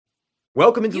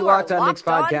Welcome into the You are Locked On Knicks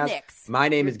Locked On podcast. Knicks, My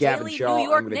name your is Gavin daily Shaw. New I'm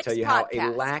York going to tell Knicks you how a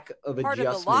podcast. lack of Part of the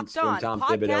adjustments Locked from On Tom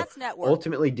Thibodeau Podcast Network.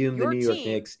 ultimately doomed the Your New York team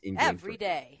Knicks in Game every 3.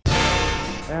 day.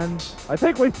 And I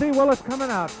think we see Willis coming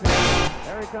out.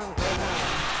 There he comes right now.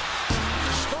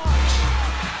 Starks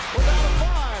without a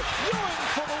five. Ewing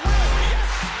for the win.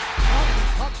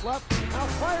 Yes! Puck left. Now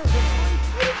fires it. And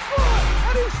he's good.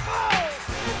 And he's fouled.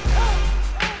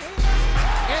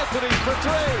 Anthony for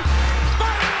three.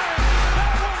 Bang!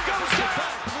 That one goes down.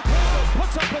 Randall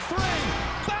puts up a three.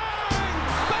 Bang!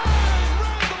 Bang! Randall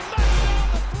knocks down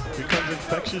the three. Becomes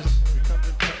infectious.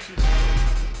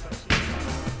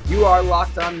 You are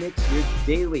Locked On Knicks, your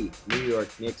daily New York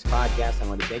Knicks podcast. I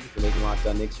want to thank you for making Locked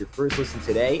On Knicks your first listen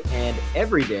today and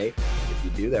every day. If you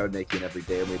do, that would make you an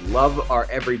everydayer. We love our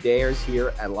everydayers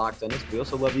here at Locked On Knicks. We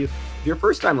also love you if you're a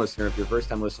first-time listener. If you're a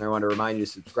first-time listener, I want to remind you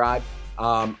to subscribe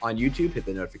on YouTube. Hit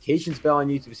the notifications bell on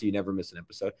YouTube so you never miss an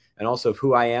episode. And also,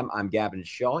 who I am, I'm Gavin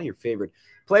Shaw, your favorite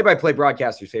play-by-play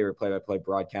broadcaster's favorite play-by-play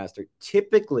broadcaster.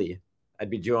 Typically, I'd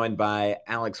be joined by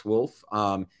Alex Wolf,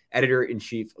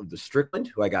 editor-in-chief of The Strickland,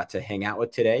 who I got to hang out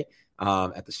with today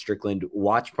at the Strickland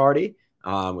watch party,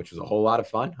 which was a whole lot of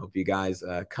fun. Hope you guys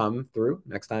come through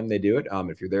next time they do it.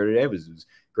 If you're there today, it was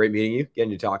great meeting you, getting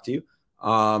to talk to you.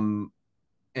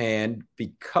 And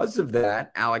because of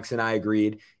that, Alex and I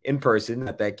agreed in person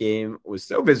that game was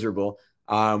so miserable.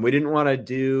 We didn't want to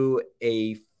do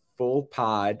a full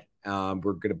pod. We're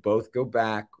going to both go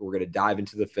back. We're going to dive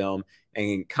into the film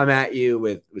and come at you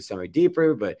with something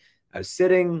deeper. But I was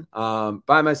sitting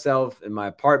by myself in my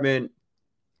apartment,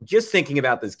 just thinking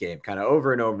about this game kind of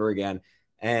over and over again.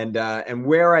 And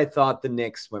where I thought the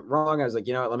Knicks went wrong, I was like,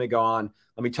 you know what, let me go on.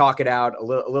 Let me talk it out, a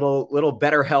little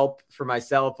better help for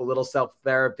myself, a little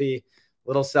self-therapy, a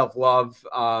little self-love,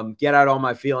 get out all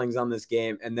my feelings on this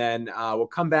game. And then we'll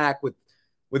come back with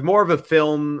more of a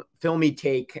filmy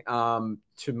take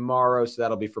tomorrow. So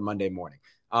that'll be for Monday morning.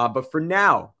 But for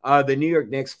now, the New York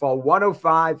Knicks fall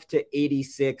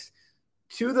 105-86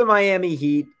 to the Miami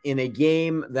Heat in a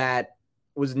game that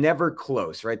was never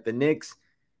close, right? The Knicks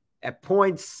at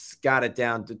points got it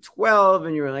down to 12,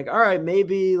 and you were like, all right,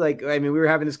 maybe, we were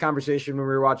having this conversation when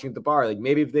we were watching at the bar. Like,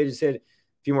 maybe if they just hit a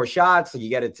few more shots, like you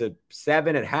get it to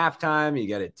 7 at halftime, you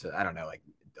get it to,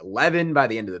 11 by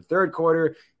the end of the third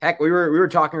quarter. Heck, we were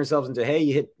talking ourselves into, hey,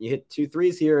 you hit 2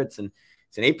 threes here. It's an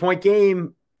 8-point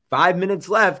game, 5 minutes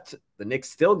left. The Knicks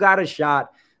still got a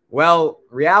shot. Well,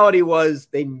 reality was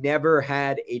they never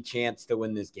had a chance to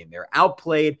win this game. They were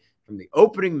outplayed from the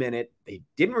opening minute. They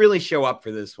didn't really show up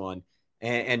for this one.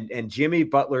 And Jimmy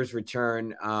Butler's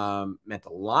return meant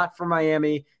a lot for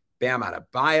Miami. Bam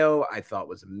Adebayo, I thought,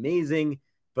 was amazing.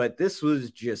 But this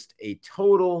was just a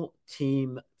total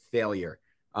team failure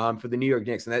for the New York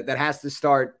Knicks. And that has to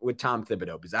start with Tom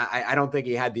Thibodeau, because I don't think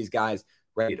he had these guys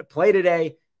ready to play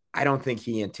today. I don't think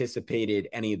he anticipated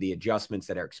any of the adjustments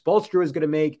that Eric Spoelstra was going to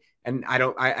make. And I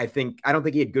don't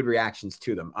think he had good reactions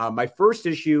to them. My first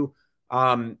issue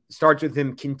starts with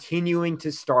him continuing to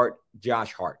start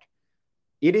Josh Hart.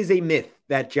 It is a myth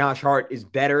that Josh Hart is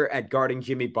better at guarding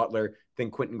Jimmy Butler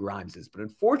than Quentin Grimes is. But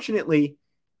unfortunately,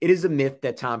 it is a myth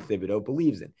that Tom Thibodeau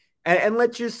believes in. And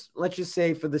let's just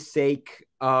say, for the sake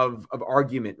of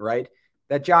argument, right,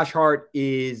 that Josh Hart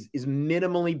is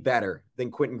minimally better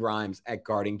than Quentin Grimes at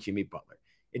guarding Jimmy Butler.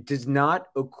 It does not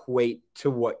equate to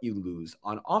what you lose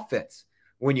on offense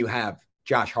when you have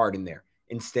Josh Hart in there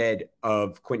instead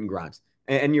of Quentin Grimes.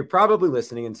 And you're probably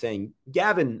listening and saying,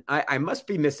 Gavin, I must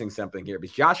be missing something here,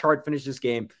 because Josh Hart finished this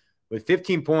game with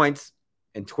 15 points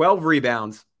and 12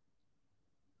 rebounds.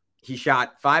 He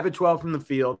shot 5 of 12 from the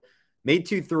field, made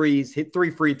 2 threes, hit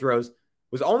 3 free throws,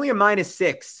 was only a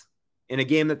 -6 in a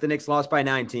game that the Knicks lost by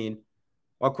 19,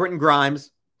 while Quentin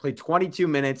Grimes played 22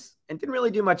 minutes and didn't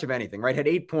really do much of anything, right? Had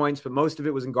 8 points, but most of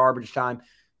it was in garbage time.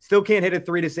 Still can't hit a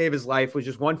 3 to save his life, was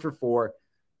just 1 for 4.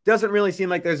 Doesn't really seem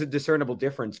like there's a discernible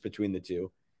difference between the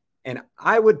two. And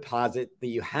I would posit that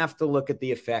you have to look at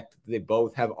the effect they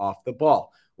both have off the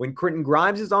ball. When Quentin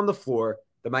Grimes is on the floor,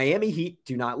 the Miami Heat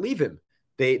do not leave him.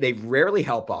 They rarely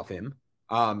help off him.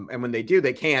 And when they do,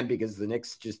 they can, because the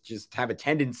Knicks just have a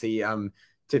tendency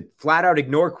to flat out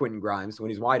ignore Quentin Grimes when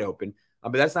he's wide open.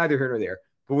 But that's neither here nor there.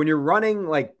 But when you're running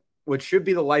like what should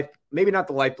be maybe not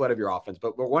the lifeblood of your offense,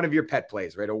 but one of your pet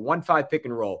plays, right? A 1-5 pick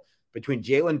and roll between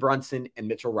Jalen Brunson and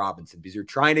Mitchell Robinson, because you're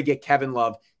trying to get Kevin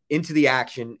Love into the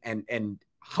action and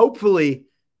hopefully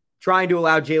trying to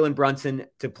allow Jalen Brunson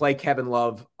to play Kevin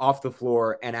Love off the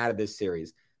floor and out of this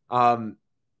series.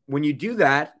 When you do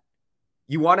that,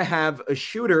 you want to have a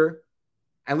shooter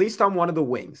at least on one of the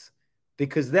wings,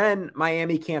 because then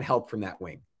Miami can't help from that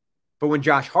wing. But when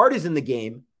Josh Hart is in the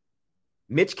game,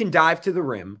 Mitch can dive to the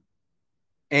rim.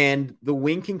 and the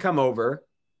wing can come over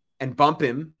and bump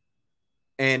him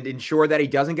and ensure that he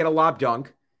doesn't get a lob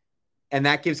dunk. And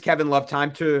that gives Kevin Love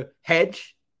time to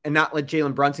hedge and not let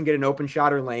Jalen Brunson get an open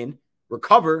shot or lane,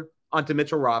 recover onto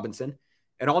Mitchell Robinson.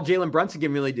 And all Jalen Brunson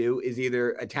can really do is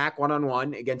either attack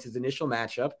one-on-one against his initial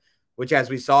matchup, which, as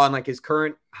we saw in like his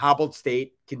current hobbled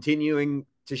state, continuing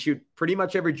to shoot pretty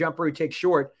much every jumper he takes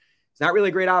short. It's not really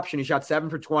a great option. He shot 7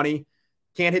 for 20.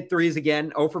 Can't hit threes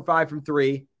again. 0 for 5 from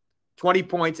 3. 20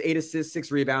 points, 8 assists,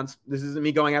 6 rebounds. This isn't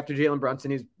me going after Jalen Brunson.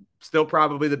 He's still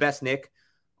probably the best Knick,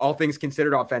 all things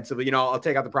considered offensively. You know, I'll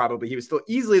take out the probably. He was still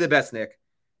easily the best Knick,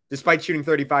 despite shooting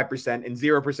 35% and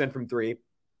 0% from 3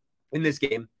 in this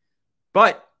game.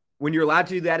 But when you're allowed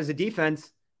to do that as a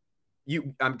defense,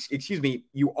 you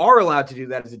are allowed to do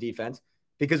that as a defense,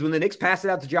 because when the Knicks pass it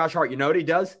out to Josh Hart, you know what he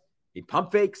does? He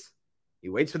pump fakes, he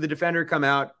waits for the defender to come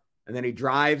out, and then he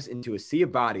drives into a sea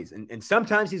of bodies. And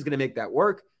sometimes he's going to make that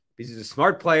work because he's a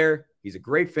smart player. He's a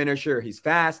great finisher. He's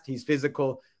fast. He's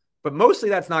physical. But mostly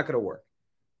that's not going to work.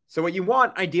 So what you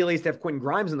want, ideally, is to have Quentin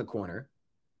Grimes in the corner,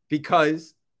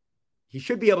 because he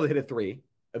should be able to hit a 3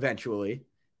 eventually.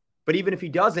 But even if he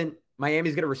doesn't,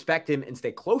 Miami's going to respect him and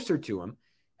stay closer to him.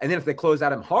 And then if they close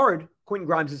out him hard, Quentin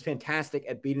Grimes is fantastic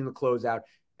at beating the closeout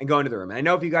and going to the rim. And I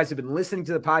know if you guys have been listening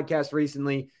to the podcast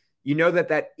recently, you know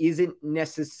that isn't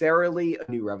necessarily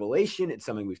a new revelation. It's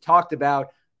something we've talked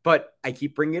about, but I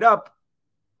keep bringing it up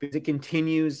because it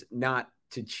continues not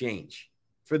to change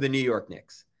for the New York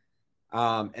Knicks.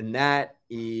 And that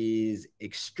is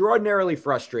extraordinarily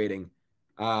frustrating.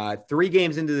 3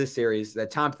 games into this series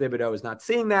that Tom Thibodeau is not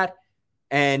seeing that.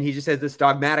 And he just has this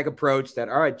dogmatic approach that,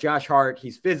 all right, Josh Hart,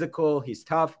 he's physical, he's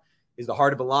tough, he's the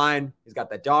heart of a line, he's got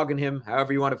that dog in him,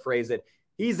 however you want to phrase it.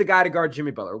 He's the guy to guard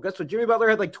Jimmy Butler. Well, guess what? Jimmy Butler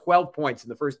had like 12 points in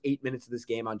the first 8 minutes of this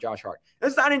game on Josh Hart.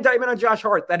 That's not an indictment on Josh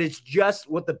Hart. That is just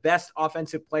what the best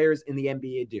offensive players in the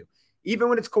NBA do. Even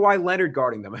when it's Kawhi Leonard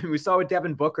guarding them. I mean, we saw with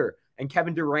Devin Booker and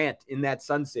Kevin Durant in that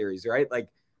Suns series, right? Like,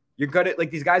 you're going to,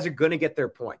 like, these guys are going to get their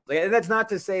point. Like, and that's not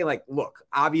to say, like, look,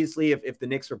 obviously, if the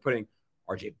Knicks were putting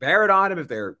RJ Barrett on him, if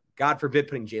they're, God forbid,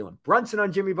 putting Jalen Brunson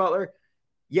on Jimmy Butler,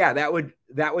 yeah, that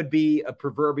would be a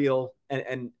proverbial,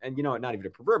 and you know, not even a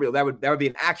proverbial, that would be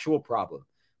an actual problem.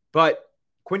 But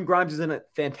Quentin Grimes is a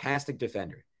fantastic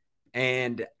defender.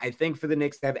 And I think for the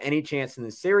Knicks to have any chance in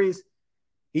this series,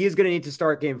 he is going to need to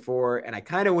start game 4. And I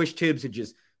kind of wish Tibbs had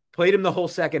just played him the whole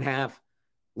second half,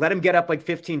 let him get up like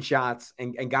 15 shots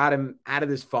and got him out of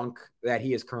this funk that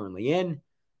he is currently in.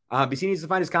 Because he needs to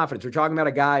find his confidence. We're talking about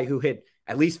a guy who hit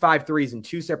at least 5 threes in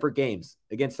 2 separate games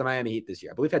against the Miami Heat this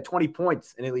year. I believe had 20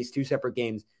 points in at least 2 separate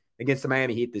games against the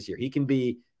Miami Heat this year. He can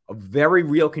be a very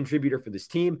real contributor for this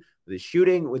team with his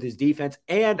shooting, with his defense.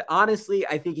 And honestly,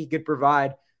 I think he could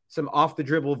provide some off the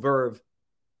dribble verve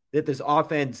that this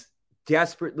offense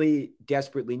desperately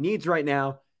needs right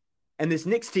now. And this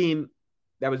Knicks team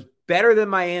that was better than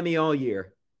Miami all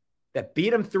year, that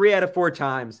beat them 3 out of 4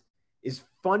 times, is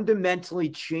fundamentally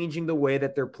changing the way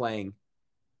that they're playing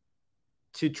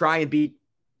to try and beat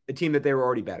a team that they were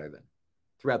already better than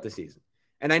throughout the season.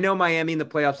 And I know Miami in the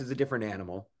playoffs is a different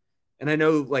animal. And I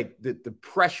know like the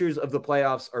pressures of the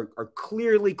playoffs are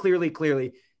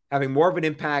clearly having more of an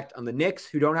impact on the Knicks,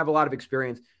 who don't have a lot of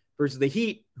experience, versus the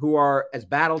Heat, who are as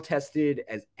battle tested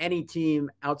as any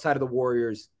team outside of the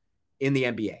Warriors in the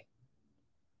NBA.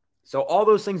 So all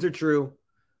those things are true,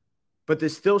 but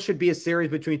this still should be a series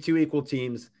between 2 equal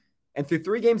teams. And through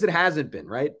 3 games, it hasn't been,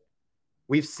 right?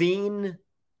 We've seen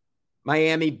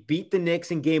Miami beat the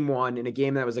Knicks in game 1 in a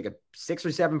game that was like a 6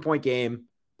 or 7 point game,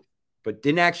 but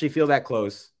didn't actually feel that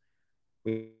close.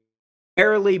 We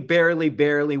barely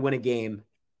win a game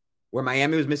where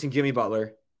Miami was missing Jimmy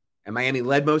Butler, and Miami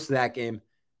led most of that game.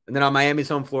 And then on Miami's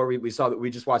home floor, we saw that we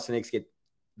just watched the Knicks get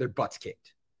their butts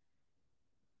kicked.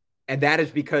 And that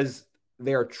is because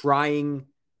they're trying,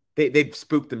 they've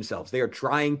spooked themselves. They are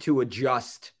trying to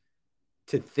adjust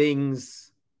to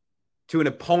things, to an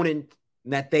opponent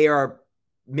that they are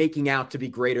making out to be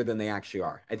greater than they actually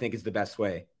are, I think is the best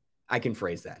way I can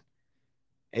phrase that.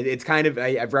 It's kind of,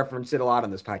 I've referenced it a lot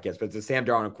on this podcast, but it's a Sam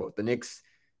Darnold quote. The Knicks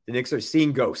are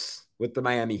seeing ghosts with the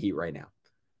Miami Heat right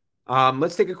now.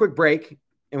 Let's take a quick break.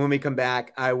 And when we come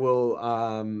back, I will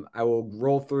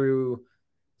roll through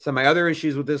some of my other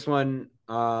issues with this one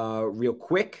real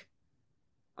quick,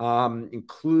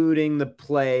 including the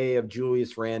play of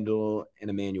Julius Randle and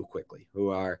Emmanuel Quickley, who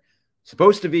are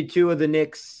supposed to be 2 of the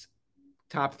Knicks'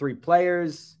 top 3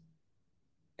 players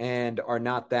and are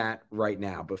not that right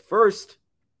now. But first,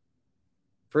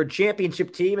 for a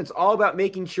championship team, it's all about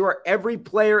making sure every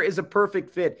player is a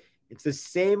perfect fit. It's the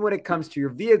same when it comes to your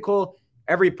vehicle.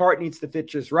 Every part needs to fit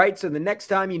just right. So the next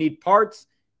time you need parts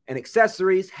and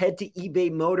accessories, head to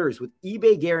eBay Motors. With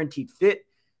eBay Guaranteed Fit,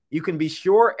 you can be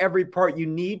sure every part you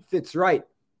need fits right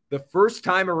the first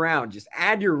time around. Just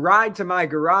add your ride to my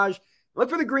garage. Look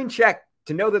for the green check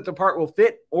to know that the part will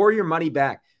fit or your money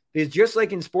back. Because just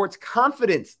like in sports,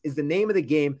 confidence is the name of the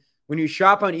game when you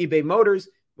shop on eBay Motors.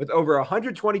 With over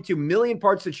 122 million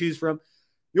parts to choose from,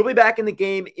 you'll be back in the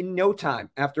game in no time.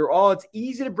 After all, it's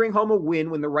easy to bring home a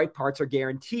win when the right parts are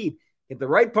guaranteed. Get the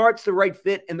right parts, the right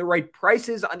fit, and the right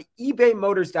prices on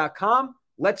ebaymotors.com.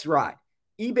 Let's ride.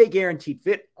 eBay Guaranteed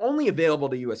Fit, only available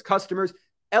to U.S. customers.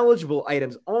 Eligible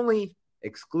items only.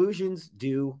 Exclusions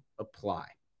do apply.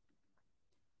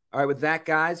 All right, with that,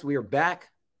 guys, we are back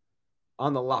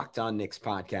on the Locked On Knicks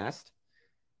podcast.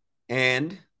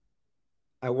 And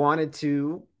I wanted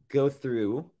to go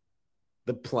through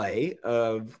the play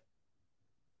of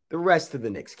the rest of the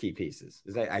Knicks key pieces.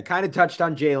 I kind of touched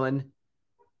on Jalen.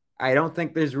 I don't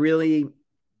think there's really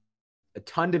a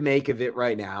ton to make of it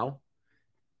right now,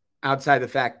 outside the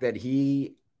fact that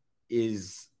he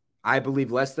is, I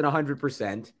believe, less than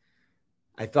 100%.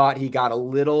 I thought he got a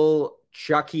little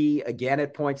chucky again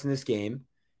at points in this game.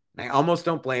 I almost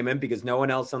don't blame him because no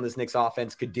one else on this Knicks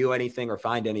offense could do anything or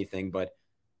find anything, but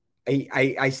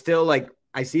I still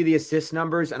I see the assist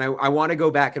numbers and I want to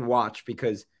go back and watch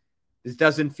because this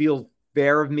doesn't feel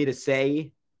fair of me to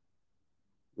say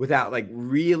without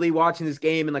really watching this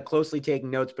game and closely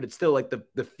taking notes, but it's still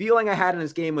the feeling I had in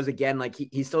this game was again,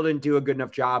 he still didn't do a good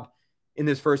enough job in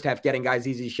this first half getting guys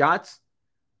easy shots.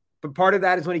 But part of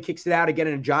that is when he kicks it out again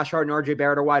and Josh Hart and RJ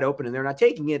Barrett are wide open and they're not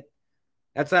taking it.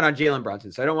 That's not on Jalen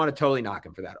Brunson. So I don't want to totally knock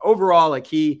him for that. Overall,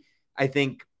 I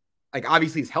think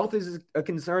obviously his health is a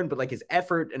concern, but his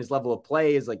effort and his level of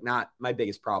play is not my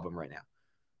biggest problem right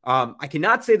now. I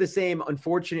cannot say the same,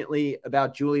 unfortunately,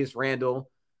 about Julius Randle,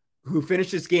 who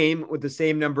finished this game with the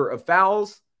same number of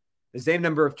fouls, the same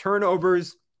number of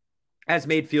turnovers, has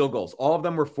made field goals. All of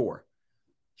them were 4.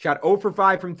 Shot 0 for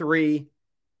 5 from 3.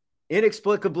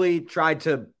 Inexplicably tried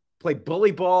to play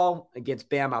bully ball against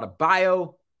Bam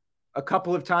Adebayo a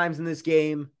couple of times in this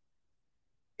game.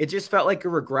 It just felt like a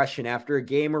regression after a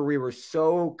game where we were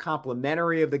so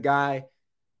complimentary of the guy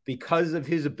because of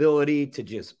his ability to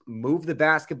just move the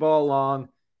basketball along,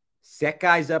 set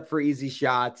guys up for easy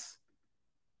shots.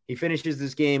 He finishes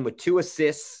this game with 2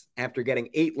 assists after getting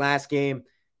 8 last game.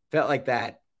 Felt like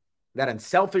that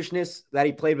unselfishness that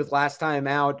he played with last time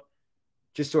out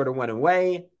just sort of went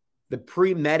away. The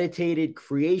premeditated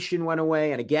creation went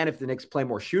away. And again, if the Knicks play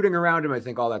more shooting around him, I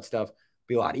think all that stuff will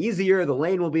be a lot easier. The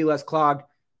lane will be less clogged.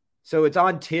 So it's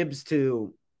on Tibbs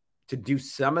to do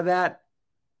some of that,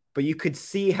 but you could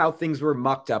see how things were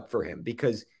mucked up for him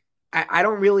because I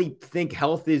don't really think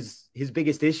health is his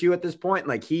biggest issue at this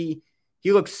point. He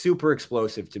looks super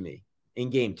explosive to me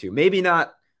in game 2. Maybe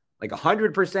not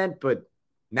 100%, but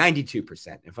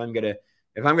 92% if I'm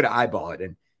gonna eyeball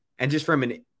it. And just from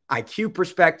an IQ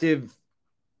perspective,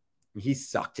 he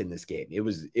sucked in this game. It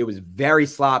was very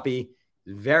sloppy,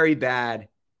 very bad,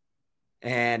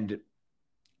 and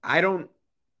I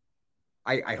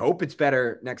hope it's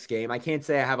better next game. I can't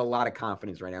say I have a lot of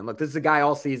confidence right now. And look, this is a guy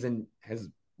all season has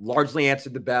largely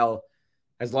answered the bell,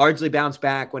 has largely bounced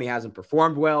back when he hasn't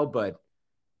performed well, but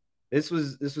this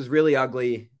was really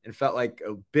ugly and felt like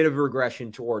a bit of a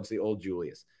regression towards the old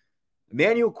Julius.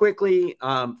 Emmanuel quickly,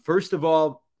 first of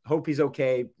all, hope he's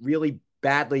okay. Really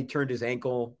badly turned his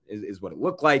ankle is what it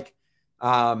looked like.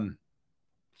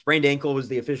 Sprained ankle was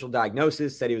the official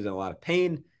diagnosis, said he was in a lot of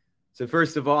pain. So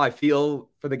first of all, I feel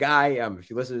for the guy. If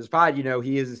you listen to this pod,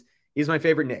 he's my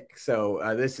favorite Knick.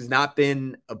 So this has not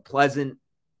been a pleasant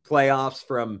playoffs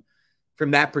from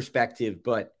that perspective.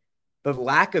 But the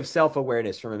lack of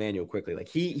self-awareness from Emmanuel quickly,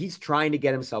 he's trying to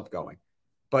get himself going.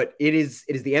 But it is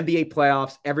the NBA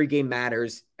playoffs. Every game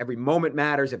matters. Every moment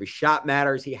matters. Every shot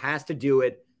matters. He has to do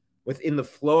it within the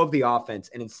flow of the offense.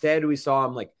 And instead, we saw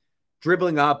him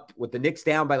dribbling up with the Knicks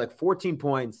down by 14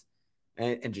 points.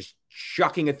 And just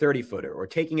shucking a 30-footer or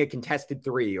taking a contested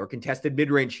 3 or contested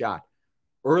mid-range shot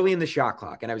early in the shot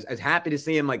clock. And I was happy to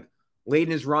see him late in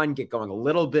his run get going a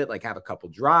little bit, have a couple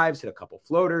drives, hit a couple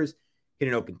floaters, hit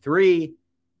an open 3.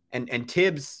 And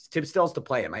Tibbs still has to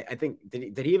play him. I think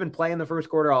did he even play in the first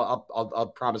quarter?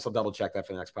 I'll promise I'll double check that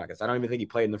for the next podcast. I don't even think he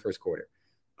played in the first quarter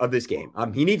of this game.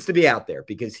 He needs to be out there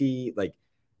because the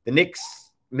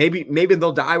Knicks maybe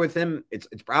they'll die with him. It's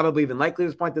probably even likely at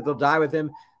this point that they'll die with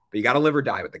him. But you got to live or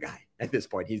die with the guy at this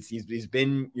point. He's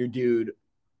been your dude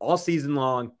all season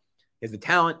long. He has the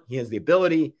talent. He has the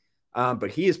ability.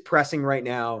 But he is pressing right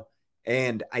now.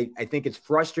 And I think it's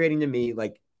frustrating to me,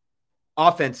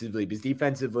 offensively, because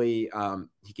defensively,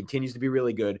 he continues to be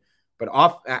really good. But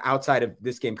outside of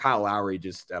this game, Kyle Lowry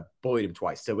just bullied him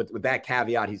twice. So with that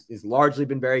caveat, he's largely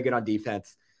been very good on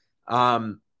defense.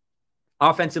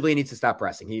 Offensively, he needs to stop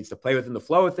pressing. He needs to play within the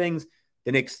flow of things.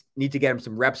 The Knicks need to get him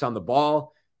some reps on the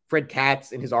ball. Fred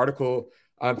Katz, in his article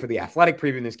for The Athletic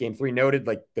previewing this game 3, noted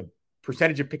like the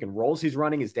percentage of pick and rolls he's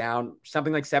running is down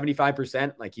something like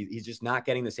 75%. Like he's just not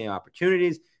getting the same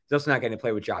opportunities. He's also not getting to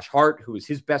play with Josh Hart, who is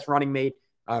his best running mate,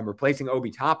 replacing Obi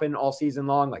Toppin all season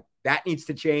long. Like that needs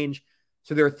to change.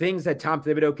 So there are things that Tom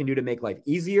Thibodeau can do to make life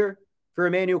easier for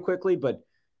Immanuel Quickley, but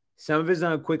some of his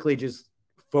Quickley just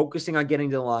focusing on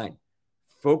getting to the line,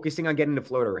 focusing on getting to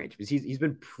floater range, because he's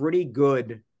been pretty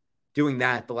good doing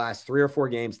that the last 3 or 4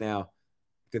 games now.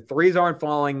 The threes aren't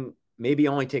falling, maybe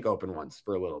only take open ones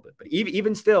for a little bit. But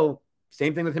even still,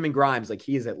 same thing with him and Grimes. Like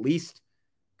he is at least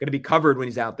going to be covered when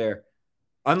he's out there.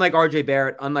 Unlike RJ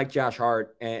Barrett, unlike Josh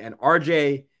Hart, and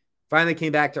RJ finally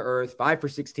came back to earth, 5 for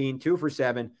 16, 2 for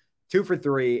 7, 2 for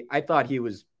 3. I thought he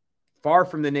was far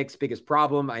from the Knicks' biggest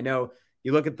problem. I know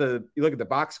you look at the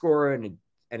box score and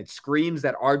it screams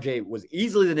that RJ was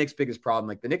easily the Knicks' biggest problem.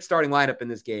 Like the Knicks starting lineup in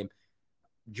this game,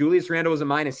 Julius Randle was a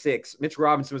 -6, Mitch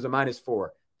Robinson was a -4,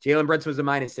 Jalen Brunson was a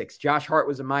 -6, Josh Hart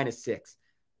was a -6,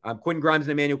 Quentin Grimes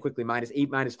and Immanuel Quickley -8,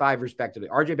 -5 respectively.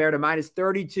 RJ Barrett a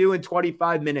 -32 in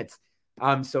 25 minutes.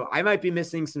 So I might be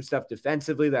missing some stuff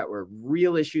defensively that were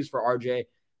real issues for RJ.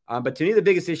 But to me, the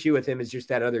biggest issue with him is just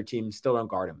that other teams still don't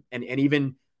guard him. And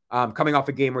even coming off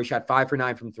a game where he shot 5 for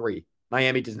 9 from 3,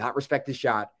 Miami does not respect his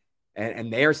shot.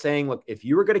 And they are saying, look, if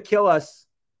you were going to kill us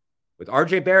with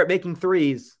RJ Barrett making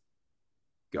threes,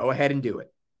 go ahead and do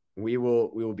it. We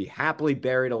will be happily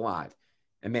buried alive.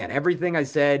 And man, everything I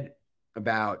said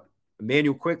about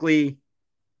Immanuel Quickley,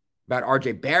 about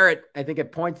RJ Barrett, I think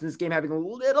at points in this game having a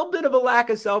little bit of a lack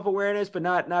of self-awareness, but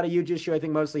not a huge issue. I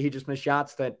think mostly he just missed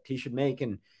shots that he should make,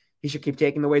 and he should keep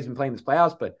taking the way he's been playing this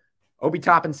playoffs. But Obi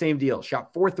Toppin, same deal.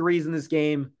 Shot 4 threes in this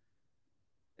game.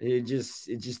 It just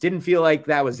didn't feel like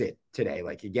that was it today.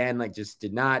 Like again, like just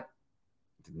did not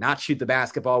shoot the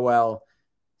basketball well.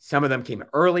 Some of them came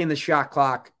early in the shot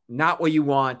clock, not what you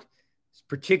want,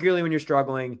 particularly when you're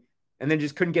struggling, and then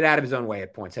just couldn't get out of his own way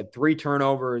at points. Had 3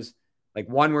 turnovers, like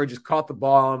one where he just caught the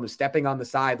ball and was stepping on the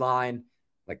sideline,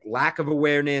 like lack of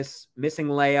awareness, missing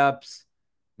layups,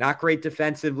 not great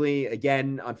defensively.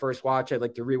 Again, on first watch, I'd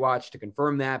like to rewatch to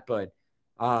confirm that, but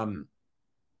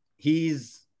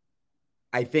he's,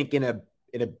 I think in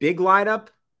a big lineup,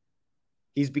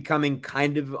 he's becoming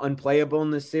kind of unplayable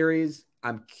in this series.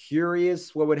 I'm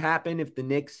curious what would happen if the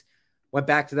Knicks went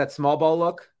back to that small ball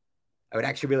look. I would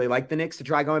actually really like the Knicks to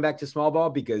try going back to small ball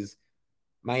because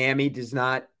Miami does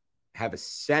not have a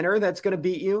center that's going to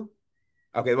beat you.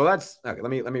 Okay, well that's okay.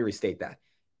 Let me restate that.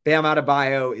 Bam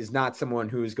Adebayo is not someone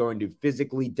who is going to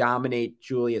physically dominate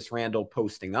Julius Randle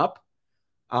posting up.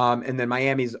 And then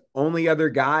Miami's only other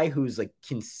guy who's like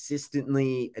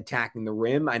consistently attacking the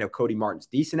rim. I know Cody Martin's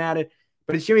decent at it,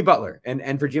 but it's Jimmy Butler.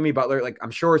 And for Jimmy Butler, like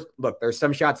I'm sure, look, there's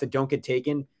some shots that don't get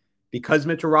taken because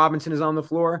Mitchell Robinson is on the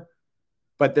floor,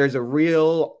 but there's a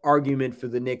real argument for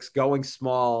the Knicks going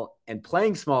small and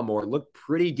playing small more. Look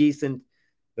pretty decent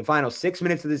the final 6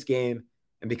 minutes of this game.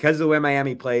 And because of the way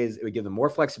Miami plays, it would give them more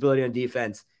flexibility on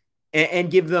defense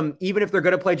and give them, even if they're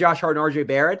going to play Josh Hart and RJ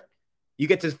Barrett, you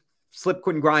get to slip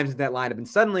Quentin Grimes in that lineup. And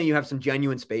suddenly you have some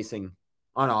genuine spacing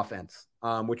on offense,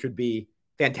 which would be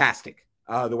fantastic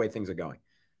the way things are going.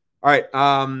 All right.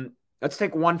 Let's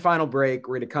take one final break.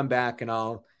 We're going to come back and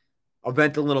I'll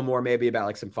vent a little more maybe about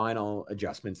like some final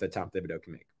adjustments that Tom Thibodeau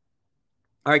can make.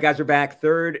 All right, guys, we're back.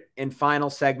 Third and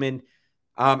final segment.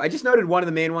 I just noted one of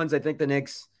the main ones. I think the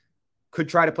Knicks could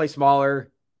try to play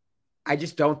smaller. I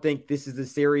just don't think this is the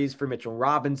series for Mitchell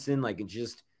Robinson. Like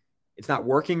it's not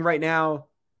working right now.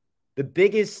 The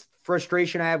biggest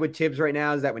frustration I have with Tibbs right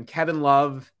now is that when Kevin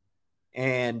Love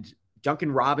and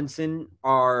Duncan Robinson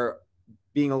are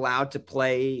being allowed to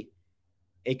play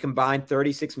a combined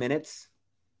 36 minutes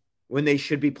when they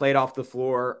should be played off the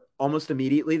floor almost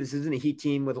immediately. This isn't a Heat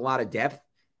team with a lot of depth,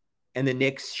 and the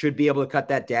Knicks should be able to cut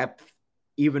that depth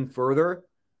even further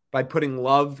by putting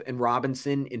Love and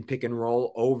Robinson in pick and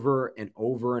roll over and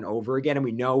over and over again. And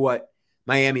we know what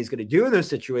Miami is going to do in those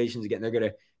situations. Again, they're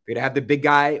going to have the big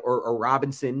guy or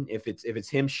Robinson, if it's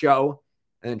him, show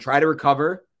and then try to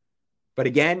recover. But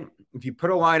again, if you put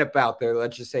a lineup out there,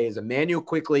 let's just say is Immanuel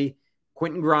Quickley,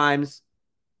 Quentin Grimes,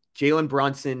 Jalen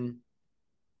Brunson,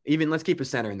 even let's keep a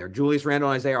center in there, Julius Randle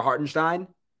and Isaiah Hartenstein,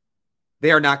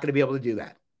 they are not going to be able to do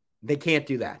that. They can't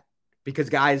do that because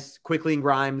guys, Quickley and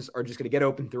Grimes are just going to get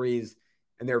open threes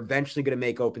and they're eventually going to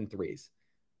make open threes.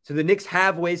 So the Knicks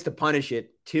have ways to punish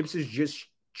it. Tibbs has just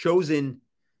chosen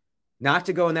not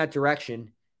to go in that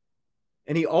direction.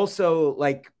 And he also,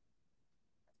 like,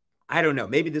 I don't know,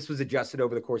 maybe this was adjusted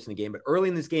over the course of the game, but early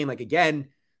in this game, like, again,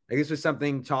 like this was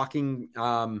something talking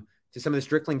to some of the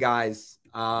Strickland guys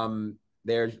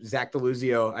there, Zach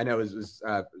DeLuzio, I know was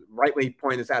rightly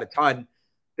pointing this out a ton.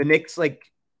 The Knicks,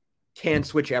 like, can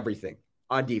switch everything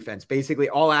on defense. Basically,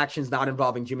 all actions not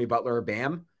involving Jimmy Butler or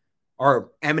Bam are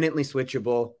eminently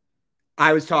switchable.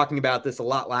 I was talking about this a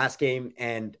lot last game,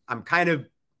 and I'm kind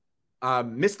of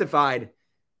mystified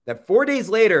that 4 days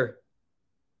later,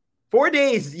 4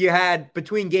 days you had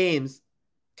between games,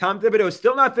 Tom Thibodeau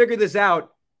still not figured this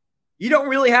out. You don't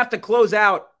really have to close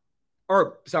out,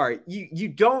 or sorry, you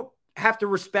don't have to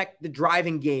respect the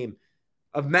driving game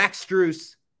of Max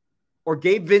Strus or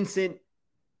Gabe Vincent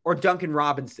or Duncan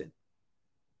Robinson.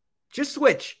 Just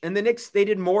switch. And the Knicks, they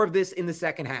did more of this in the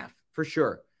second half, for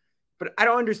sure. But I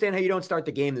don't understand how you don't start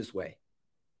the game this way.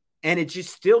 And it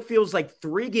just still feels like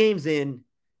 3 games in,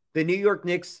 the New York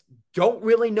Knicks don't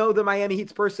really know the Miami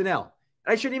Heat's personnel.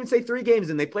 And I shouldn't even say 3 games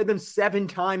in. They played them 7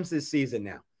 times this season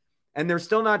now. And they're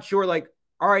still not sure, like,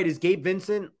 all right, is Gabe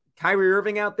Vincent, Kyrie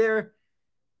Irving out there?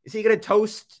 Is he going to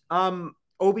toast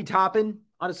Obi Toppin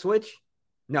on a switch?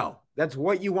 No, that's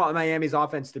what you want Miami's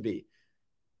offense to be.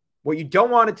 What you don't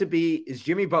want it to be is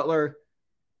Jimmy Butler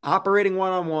operating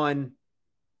one-on-one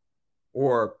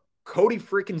or Cody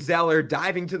freaking Zeller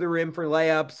diving to the rim for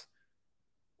layups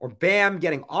or Bam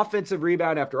getting offensive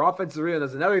rebound after offensive rebound.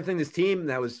 That's another thing, this team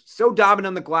that was so dominant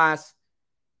on the glass.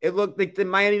 It looked like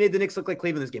Miami made the Knicks look like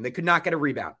Cleveland this game. They could not get a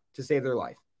rebound to save their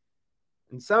life.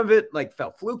 And some of it like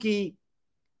felt fluky.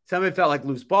 Some of it felt like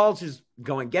loose balls just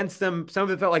going against them. Some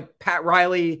of it felt like Pat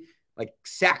Riley, like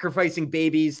sacrificing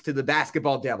babies to the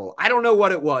basketball devil. I don't know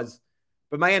what it was,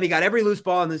 but Miami got every loose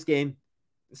ball in this game.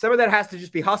 Some of that has to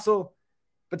just be hustle,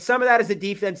 but some of that is a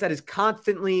defense that is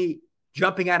constantly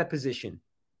jumping out of position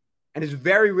and is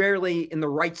very rarely in the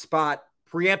right spot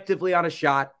preemptively on a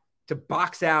shot to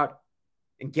box out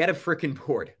and get a freaking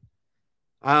board.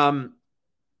 I'm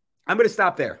going to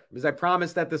stop there because I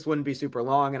promised that this wouldn't be super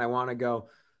long and I want to go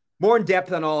more in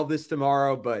depth on all of this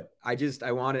tomorrow, but I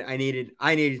needed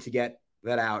to get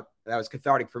that out. That was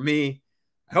cathartic for me.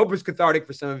 I hope it was cathartic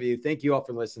for some of you. Thank you all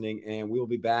for listening, and we will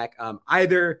be back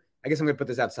I guess I'm going to put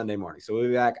this out Sunday morning. So we'll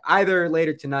be back either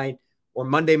later tonight or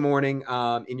Monday morning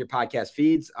in your podcast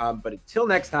feeds. But until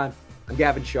next time, I'm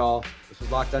Gavin Shaw. This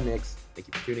was Locked on Knicks. Thank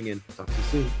you for tuning in. I'll talk to you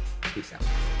soon. Peace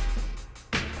out.